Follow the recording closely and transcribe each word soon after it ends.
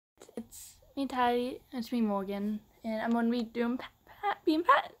me Patty, it's me Morgan, and I'm gonna be doing being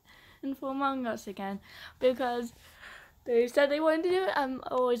Pat in for Among Us again because they said they wanted to do it. I'm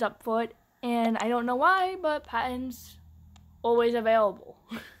always up for it, and I don't know why, but Patton's always available.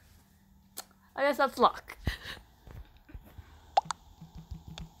 I guess that's luck.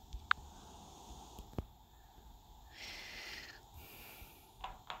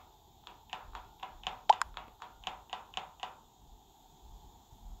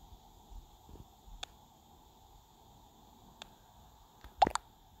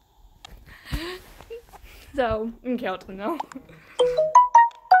 So, okay, I'll tell now.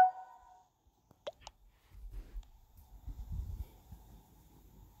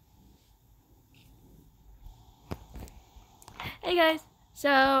 Hey guys,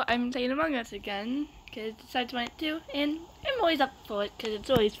 so I'm playing Among Us again because Decides wanted to, and I'm always up for it because it's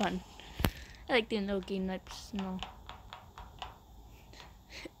always fun. I like doing little game nights and all.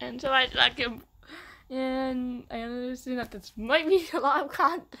 And so I like him, and I understand that this might be a lot of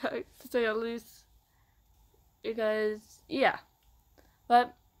content to say the least. Because, yeah.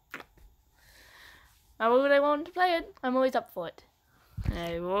 But, however they want to play it, I'm always up for it.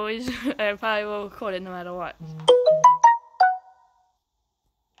 I probably will record it no matter what.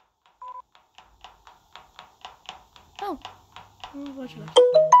 Oh. Watch it.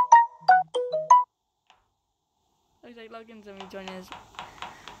 Looks like Logan's gonna be joining us.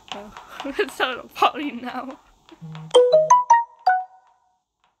 Oh, it's so party now.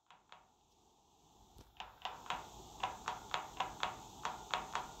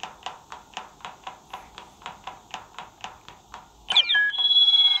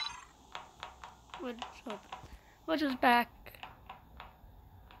 What's up? What's is back?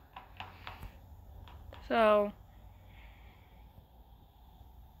 So.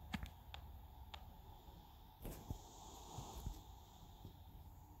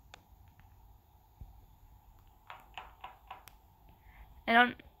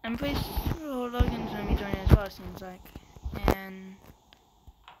 I'm pretty sure Logan's gonna be joining as well, seems like. And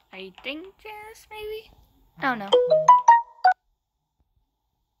I think Janice, maybe? I don't know.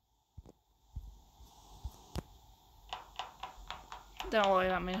 Don't worry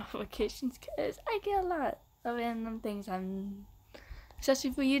about my notifications because I get a lot of random things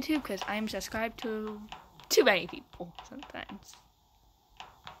especially for YouTube because I'm subscribed to too many people sometimes.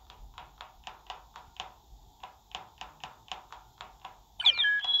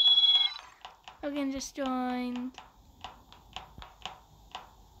 Logan just joined.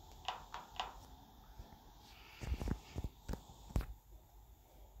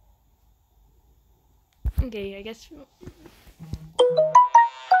 Okay, I guess me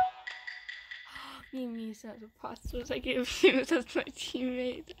and me as imposters. I gave him as my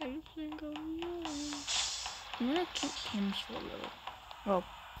teammate. I'm gonna keep him for a little. Well,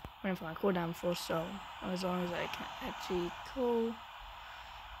 waiting for my cooldown for so as long as I can actually go.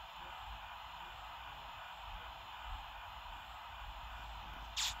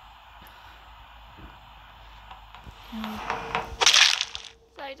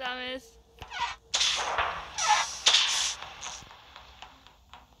 Sorry, Thomas.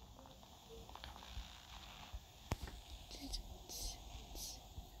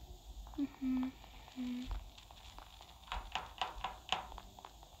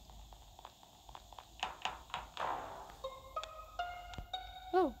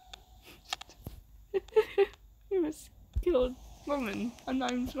 Oh. You was killed woman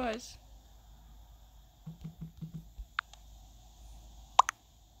unknown twice.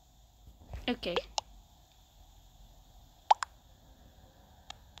 Okay.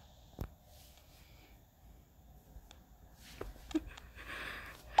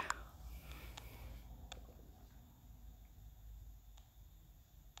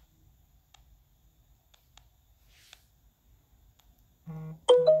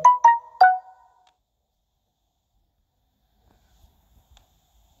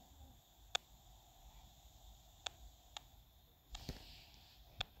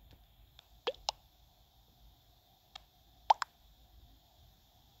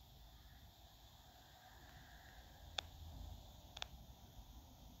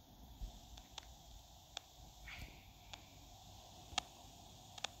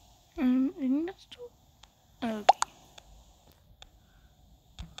 Industrial. Okay.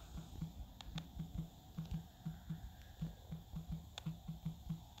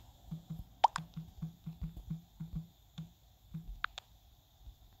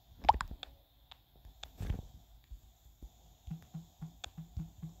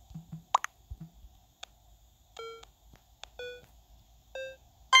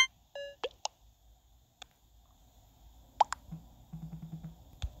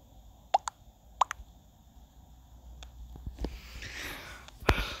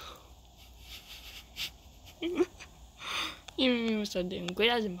 start doing great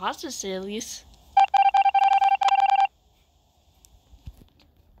as imposters at least.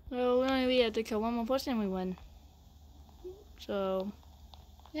 So we only have to kill one more person and we win. So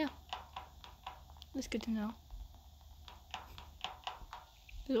yeah, that's good to know.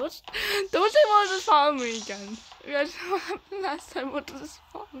 Don't say what just following me again. You guys know what happened last time. What just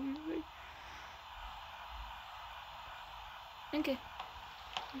following me? Okay.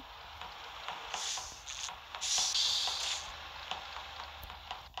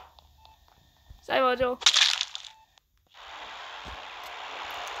 Say Mojo.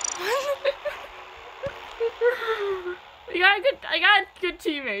 I got a good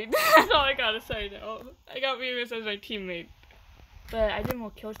teammate. That's all I gotta say now. I got Remus as my teammate. But I did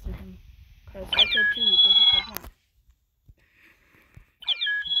more kills than him. Because I killed 2 before he killed 1.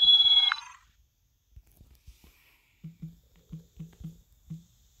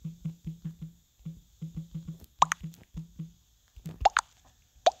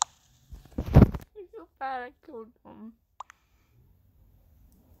 I feel bad I killed him.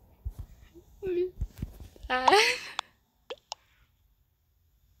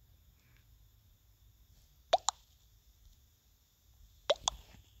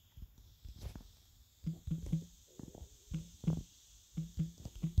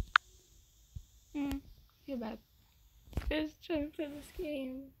 Feel bad. Just trying to play this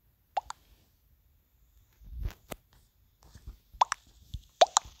game.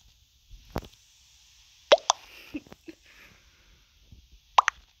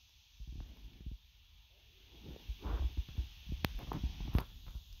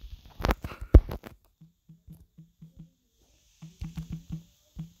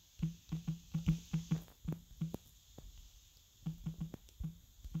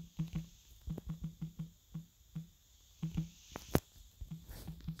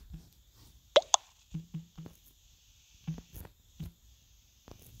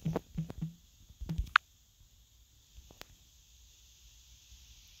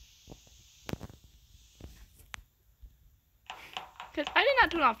 Because I did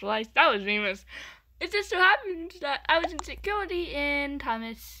not turn off the lights. That was Remus. It just so happened that I was in security and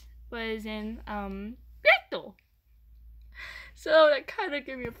Thomas was in reactor. So that kind of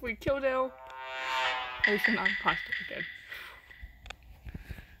gave me a free kill now. At least I'm not imposter again.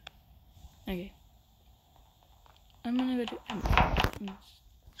 Okay. I'm gonna go to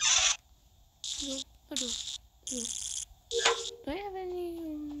Do I have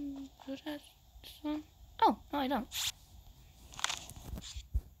any this one? Oh, no I don't.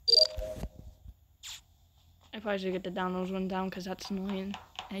 I probably should get the downloads one down because that's annoying.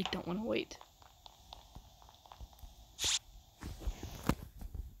 I don't want to wait.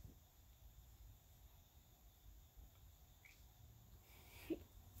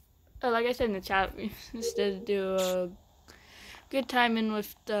 Like I said in the chat, we instead do a good timing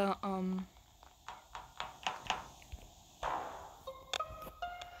with the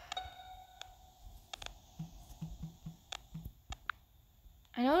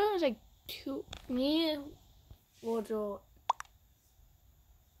I know it was like me, Wojo,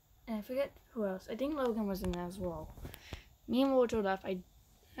 and I forget who else. I think Logan was in there as well. Me and Wojo left. I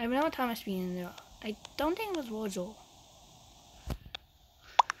remember Thomas being in there. I don't think it was Wojo.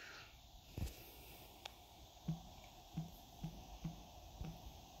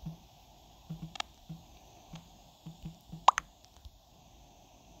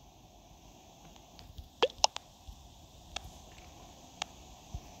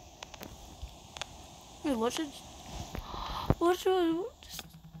 Wait, Wojo just...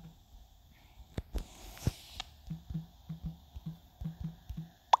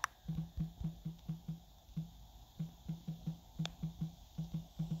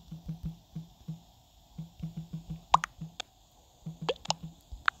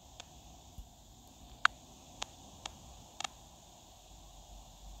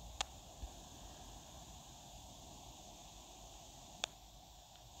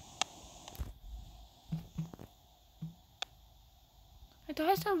 I thought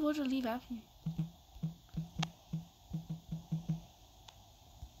I saw Wojo leave after me.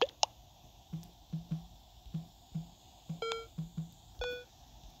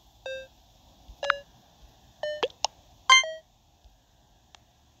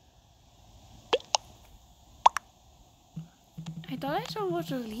 I thought I saw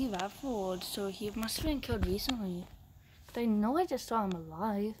Wojo leave afterwards, so he must have been killed recently. But I know I just saw him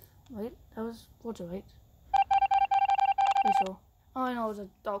alive, right? That was Wojo, right? Pretty sure. Oh, I know, it was a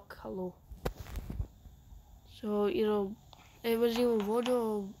dog. Hello. So, it was either Wojo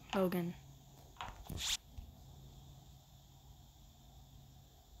or Logan.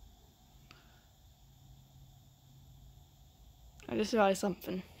 I just realized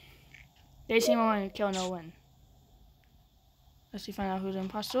something. They seem to want to kill no win. Let's see, find out who the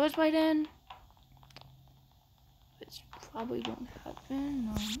imposter is by then. It's probably won't happen.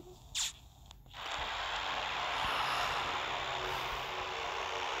 No.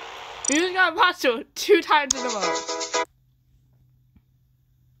 We just got imposter 2 times in a row.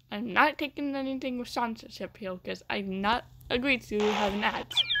 I'm not taking anything with censorship here because I'm not agreed to having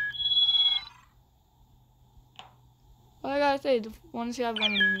ads. All I gotta say, the ones who have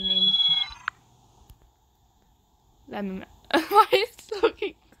lemon name. Lemon. Why is it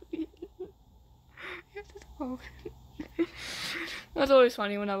looking clean? That's always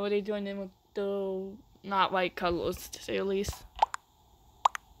funny whenever they join in with the not white colors, to say the least.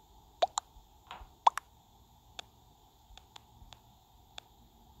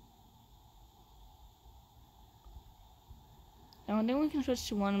 And then we can switch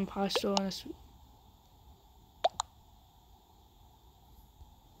to one imposter on a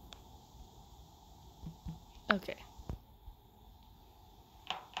okay.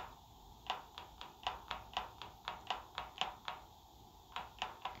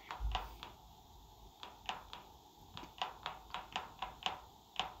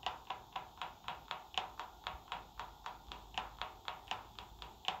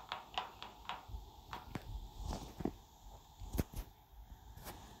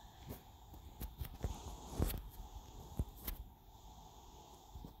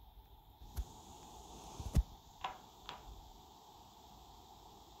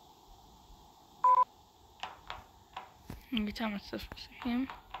 Every time it's supposed to him.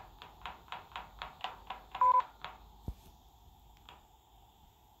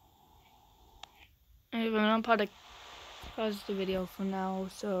 Anyway, I'm about to pause the video for now,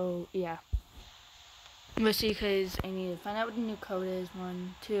 so yeah. We'll see, because I need to find out what the new code is.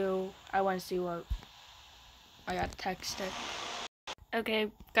 1, 2. I want to see what I got to text it. Okay,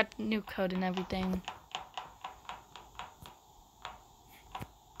 got the new code and everything.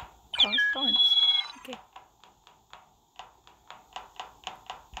 Okay.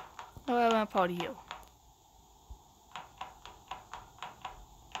 Oh, I want to party you.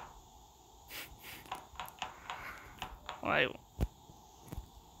 Why?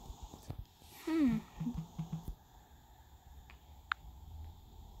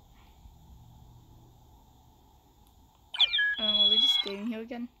 Are we just staying here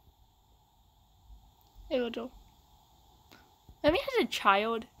again? Hey, Joel. Let me as a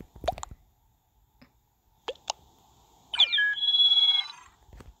child.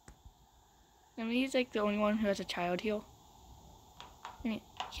 I mean, he's like the only one who has a child here. I mean,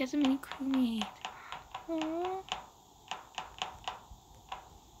 he has a mini crewmate. Aww.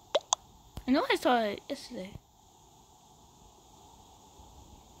 I know I saw it yesterday.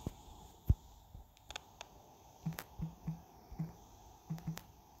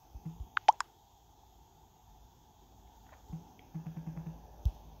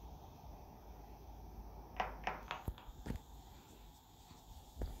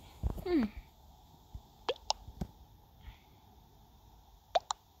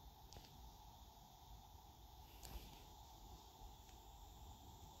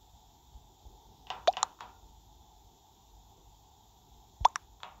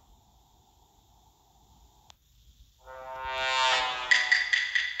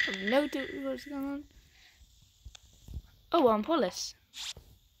 I have no clue what's going on. Oh, well, I'm Polish.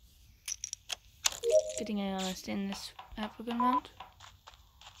 Good thing I understand this app a good amount.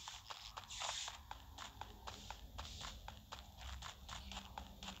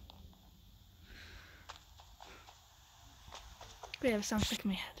 Wait, I have a sound stuck in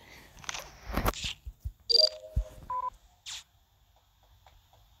my head.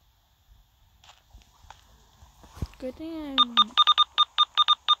 Good thing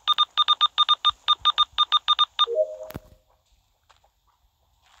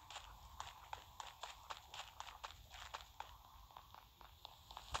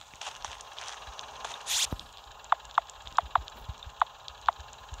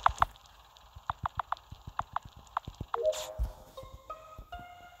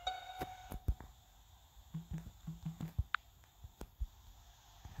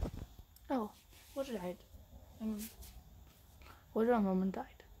oh, what died? What a moment died.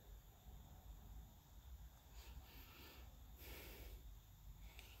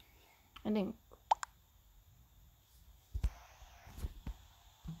 I think.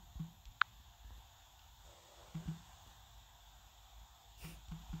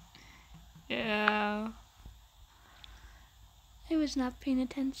 Yeah. I was not paying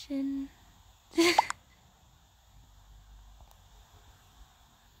attention.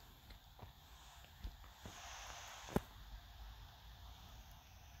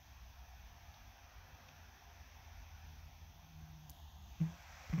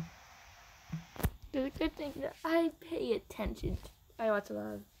 It's a good thing that I pay attention. I watch a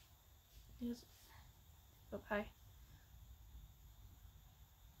lot of news. Okay.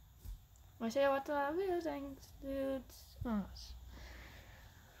 When I say I watch a lot of videos, I include us.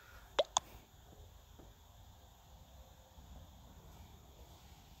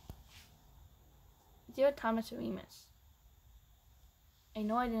 Dear Thomas Remus, I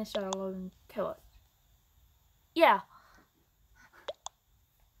know I didn't start a Logan Killer. Yeah.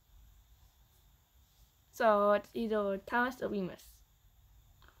 So it's either Thomas or Remus.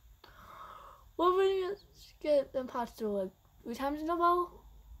 What would you get the imposter like 3 times in a row?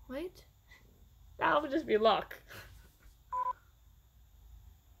 Right? That would just be luck.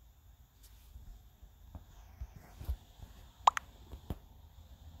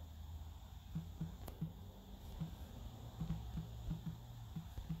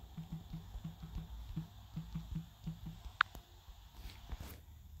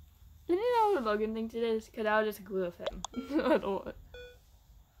 Didn't you know what Logan thinks it is? Because I would just agree with him. I don't know.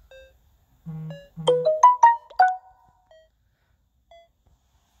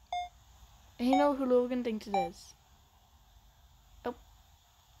 And you know who Logan thinks it is? Oh.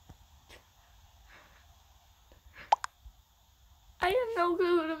 I have no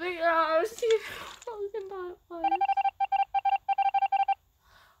clue to figure out how to see Logan thought it was.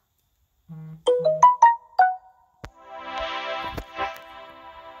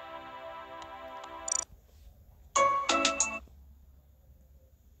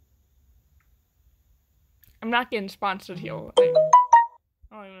 I'm not getting sponsored here. I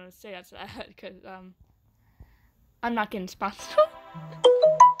don't even want to say that because I'm not getting sponsored.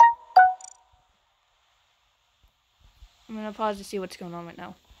 I'm gonna pause to see what's going on right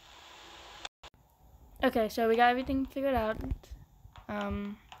now. Okay, so we got everything figured out.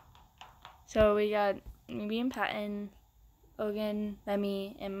 So we got me and Patton, Logan,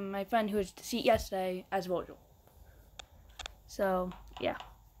 Lemmy, and my friend who was to seat yesterday as Virgil. So yeah.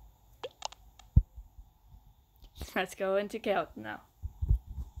 Let's go into chaos now.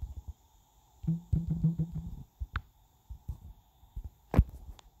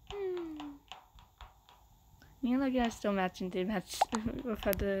 Me and Logan are still matching. They match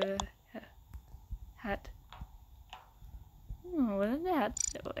without the hat. Oh, what is that?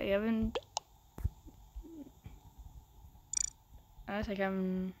 I haven't. I was like,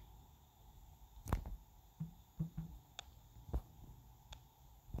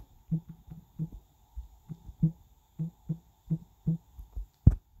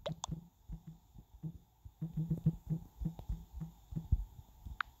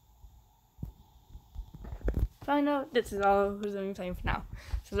 Find out. This is all who's I'm playing for now.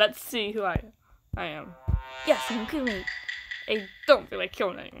 So let's see who I am. Yes, I'm killing. I don't feel like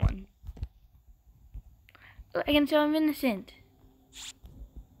killing anyone. I can show I'm innocent.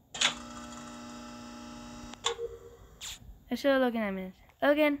 I show Logan I'm innocent.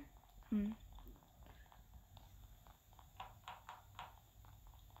 Logan.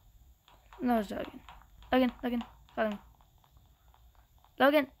 No, it's Logan. Logan, follow me.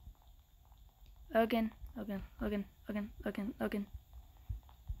 Logan.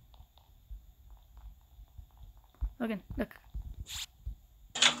 Logan, look.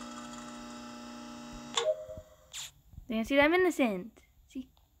 You can see that I'm innocent. See?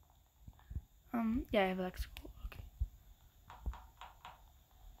 Yeah, I have electrical. Okay.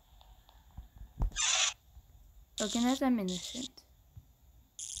 Logan as I'm innocent.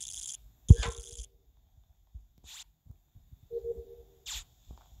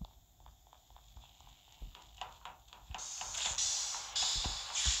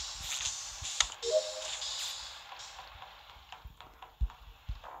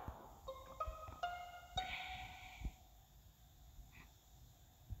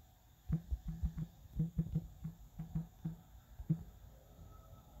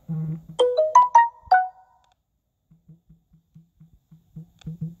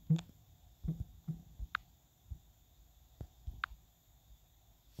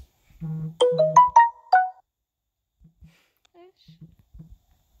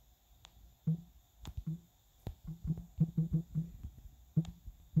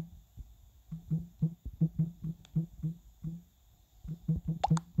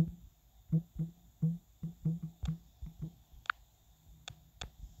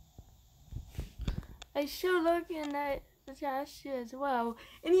 I should look in that the trash as well.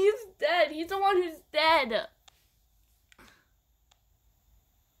 And he's dead. He's the one who's dead.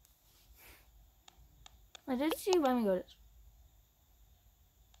 I did see when we go this.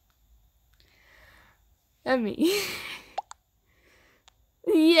 And me.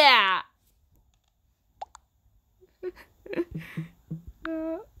 Yeah.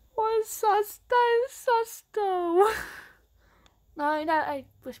 Was sus. That is sus though. No, I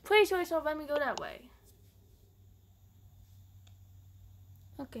was pretty sure I saw Remy go that way.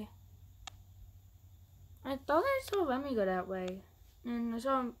 Okay. I thought I saw Remy go that way. And I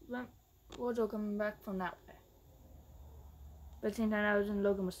saw Wojo coming back from that way. But at the same time, I was in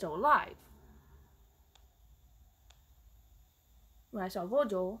Logan was still alive. When I saw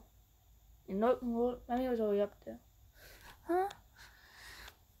Wojo, and Remy was already up there. Huh?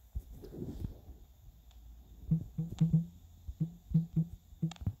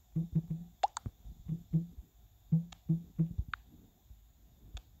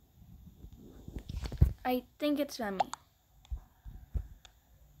 I think it's Remy.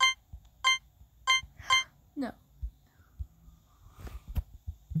 No.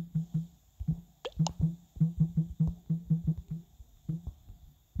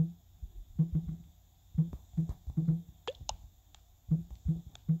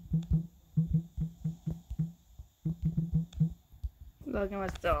 Logan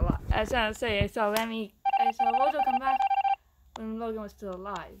was still alive. I was trying to say, I saw Wojo come back when Logan was still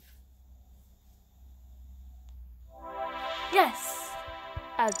alive. Yes!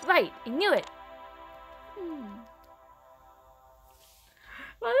 I was right. I knew it.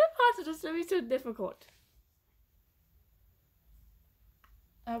 Why are parts of the story so difficult?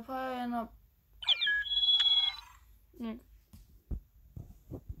 I'll probably end up...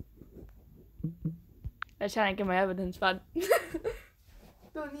 I was trying to get my evidence, but...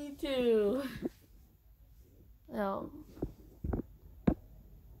 Don't need to. No.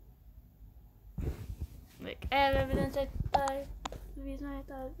 Like, I have evidence that the reason I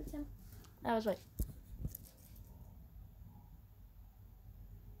thought it was him. I was right.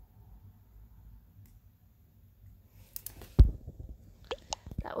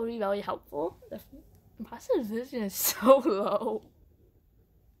 That would be very helpful. The imposter vision is so low.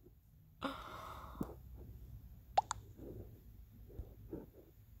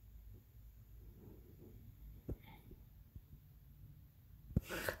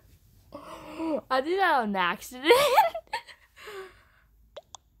 I did that on accident.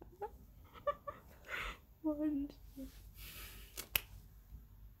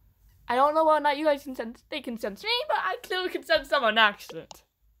 I don't know whether or not you guys can sense me, but I clearly can sense them on accident.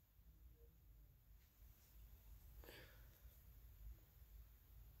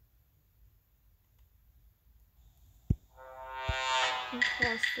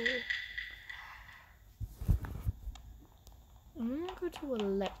 Imposter. I'm gonna go to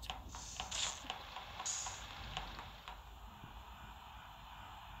elect.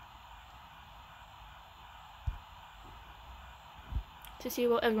 To see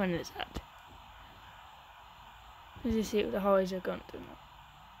what everyone is at. To see what the hallways are going to do now.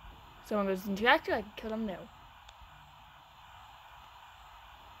 Someone goes into reactor, I can kill them now.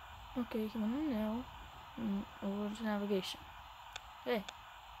 Okay, come on now. Over to navigation. Hey.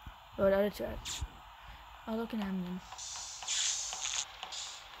 Go to other tracks. I'll look at admin.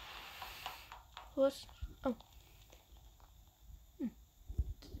 What's... Oh.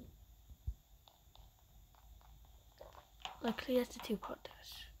 Luckily, that's the two-part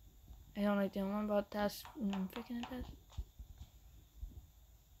test. I don't like the one-part test when I'm picking a test.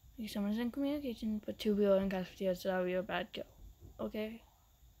 If someone's in communication, but 2 people in cafeteria, so that would be a bad go. Okay?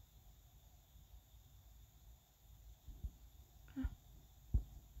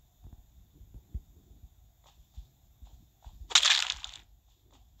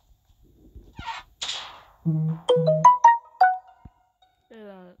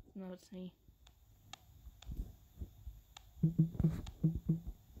 No, it's me.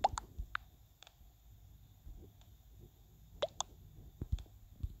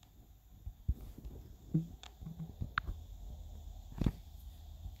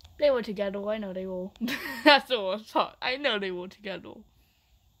 They were together, I know they were. That's all I thought. I know they were together.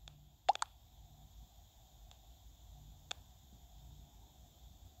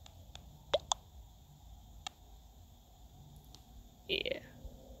 Yeah.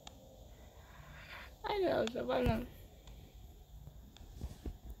 I know, so I know.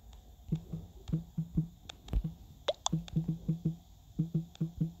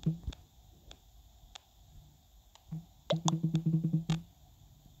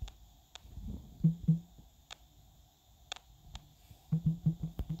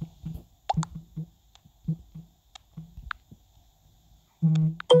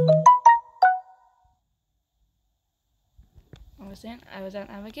 I was at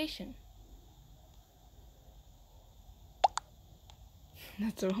navigation.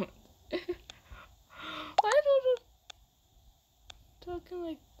 That's wrong. Why don't you talking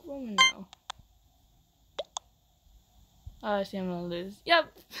like woman now? Oh, I see I'm gonna lose.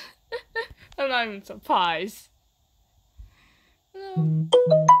 Yep. not even surprised. No.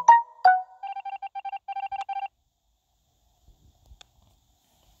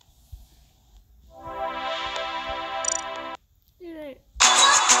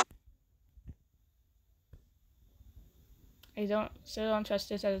 I still don't trust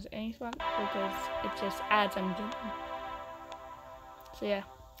this as any spot because it just adds something. So yeah,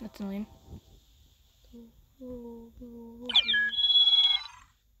 that's annoying. I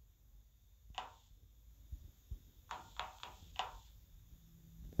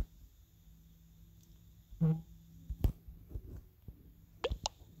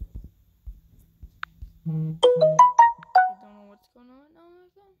don't know what's going on on my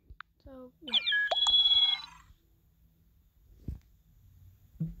phone. So yeah.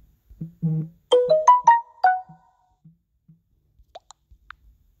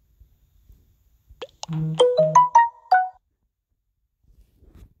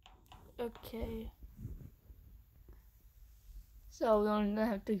 Okay. So we only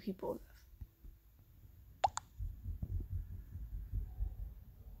have 3 people left.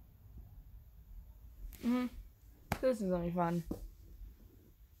 This is gonna be fun.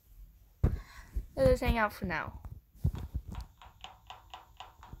 Let's just hang out for now.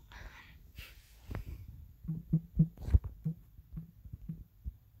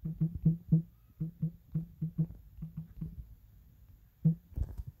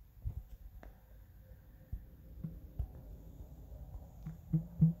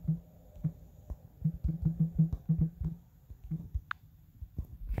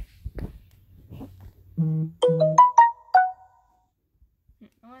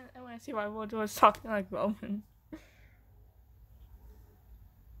 I want to see why Wood was talking like Roman.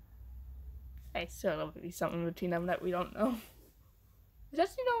 I still love to be something between them that we don't know.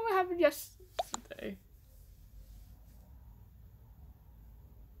 Just what happened yesterday.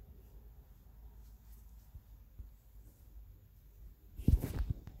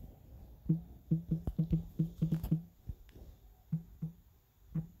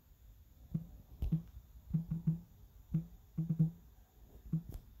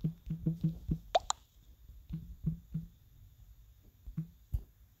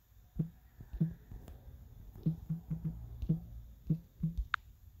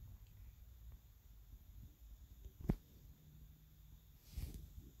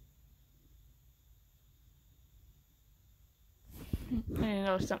 I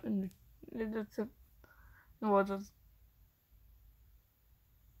know something. Was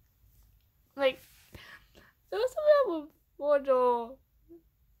like there was something with Wardle.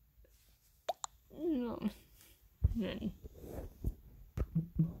 No.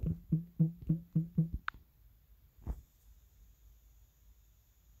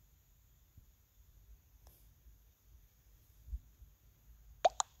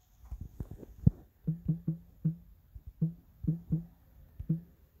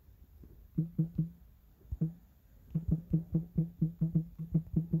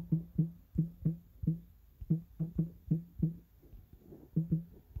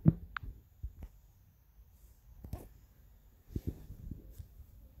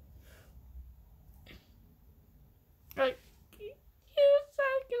 Like he was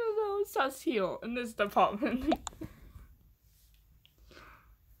like a little sus heel in this department.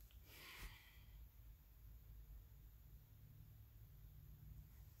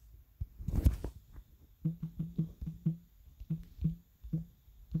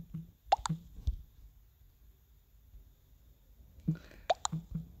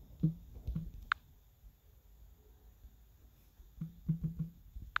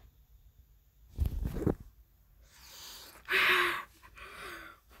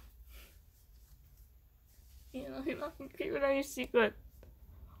 You're not keeping any secret.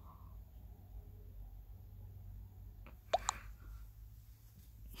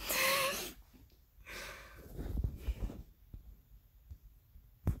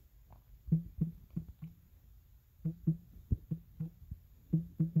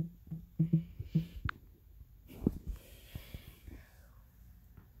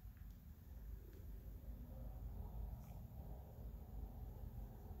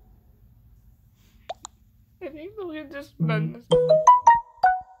 I think we can just run this.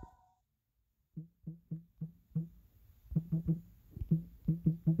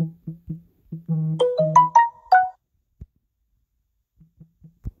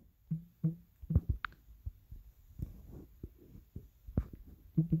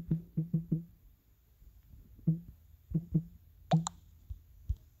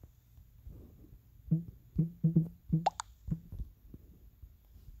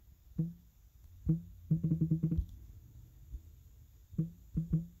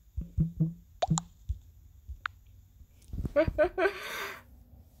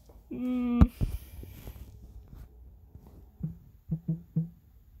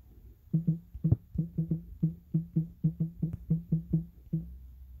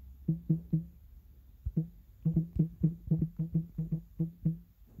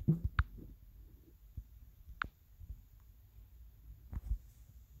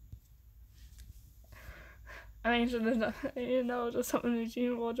 I mean, so there's not, there's something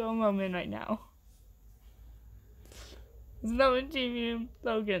achievable to a moment right now. There's no achieving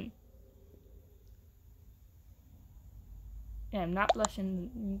Logan. Yeah, I'm not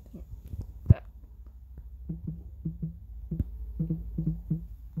blushing.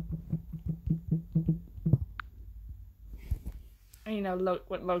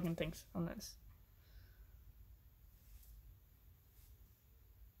 What Logan thinks on this.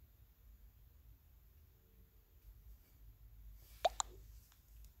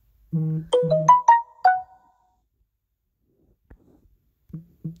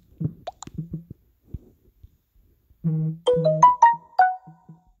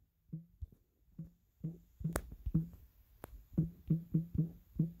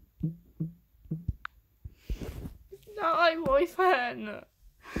 Not my boyfriend. No.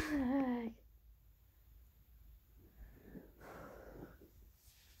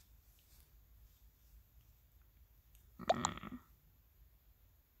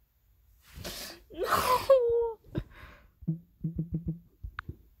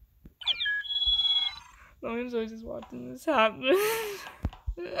 Logan's always just watching this happen.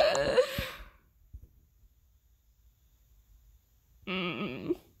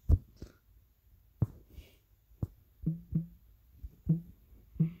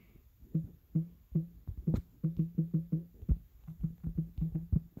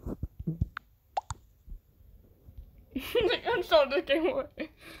 Like, I'm starting to get worried.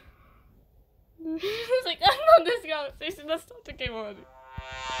 He's like, I'm not this conversation, let's start to get worried.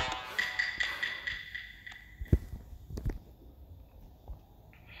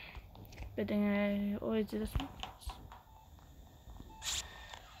 Good thing I always do this one.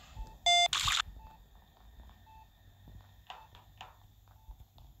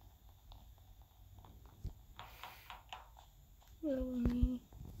 Me.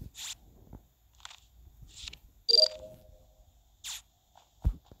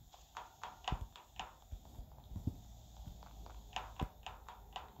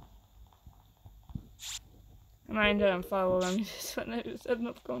 Mine don't follow them, just when I just end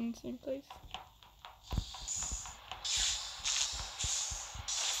up going to the same place.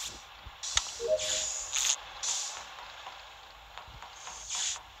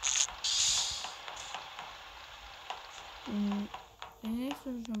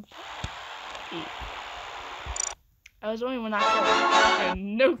 I was the only one that I had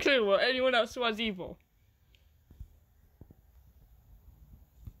no clue what anyone else was evil.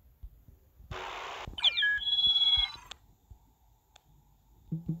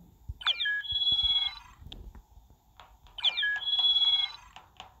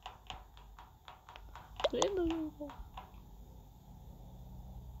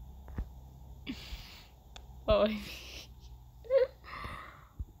 Oh,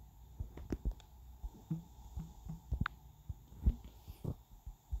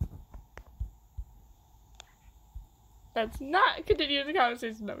 let's not continue the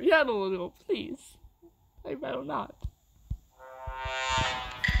conversation that we had a little, please. I better not.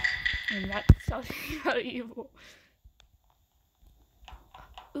 And that's talking about evil.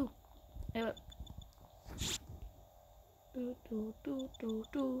 Ooh, hey, look.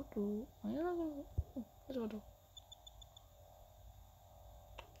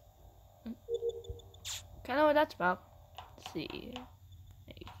 Kind of what that's about. Let's see.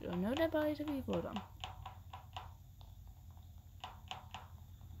 I don't know that bodies of evil though.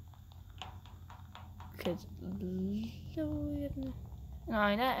 Cause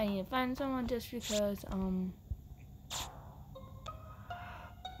no, that I need to find someone just because am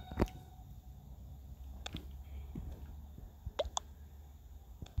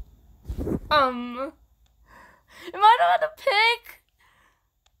I the one to pick?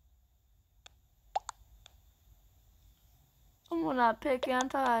 I'm gonna pick,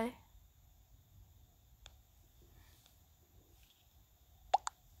 aren't I?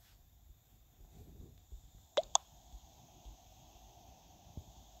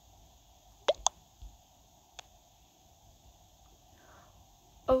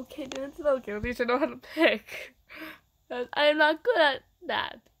 Okay, then it's Loki. At least I know how to pick. I am not good at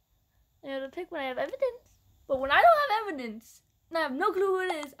that. I have to pick when I have evidence. But when I don't have evidence, and I have no clue who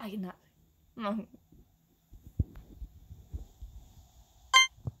it is, I cannot. No.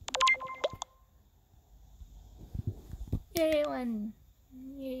 Yay, one.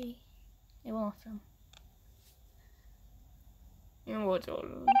 Yay. It won't awesome. And what's all of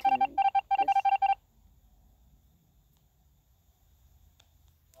them?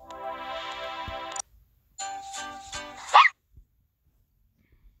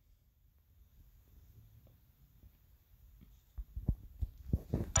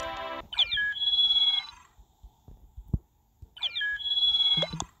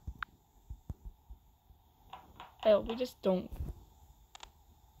 Oh, we just don't.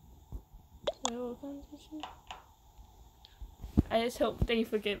 I just hope they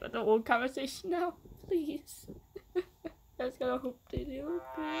forget about the old conversation now, please. I just gotta hope they do.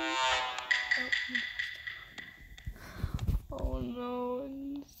 Oh no,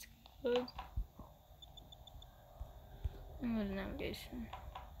 it's good. I'm going to navigation.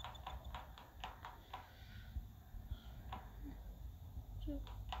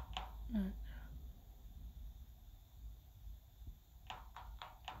 No.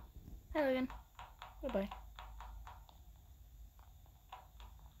 Hi, Logan. Bye-bye.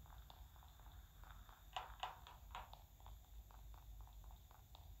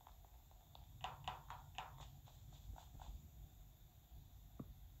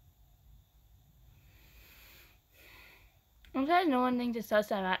 I'm trying no one thinks it's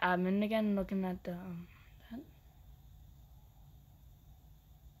us. I'm at admin again, looking at the that.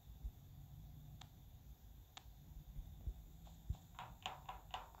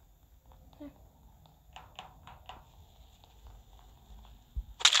 Okay.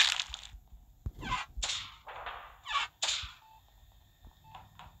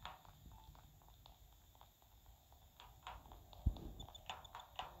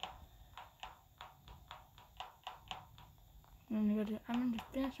 I'm gonna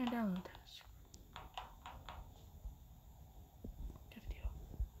finish my download task. Good deal.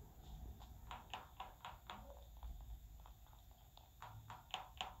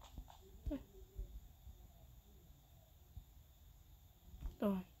 Okay. Go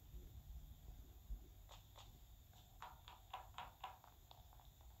on.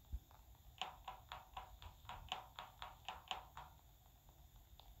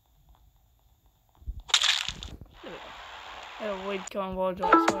 There we go. I'll avoid killing Waldo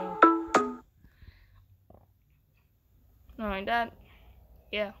as well. Alright, that.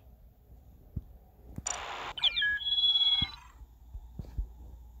 Yeah.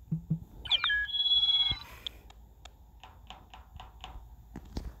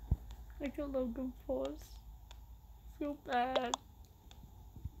 I killed Logan Force. Feel bad.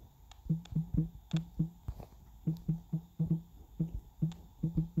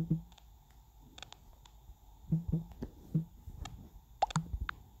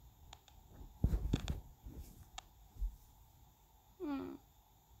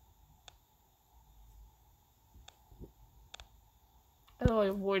 I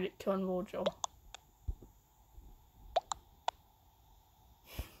avoided killing Waldo.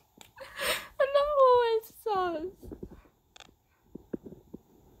 I know it sucks.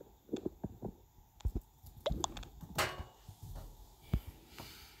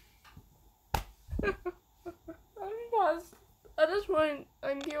 I just want.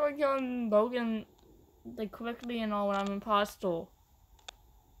 I'm here killing Logan like quickly and all when I'm imposter.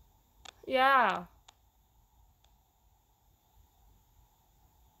 Yeah.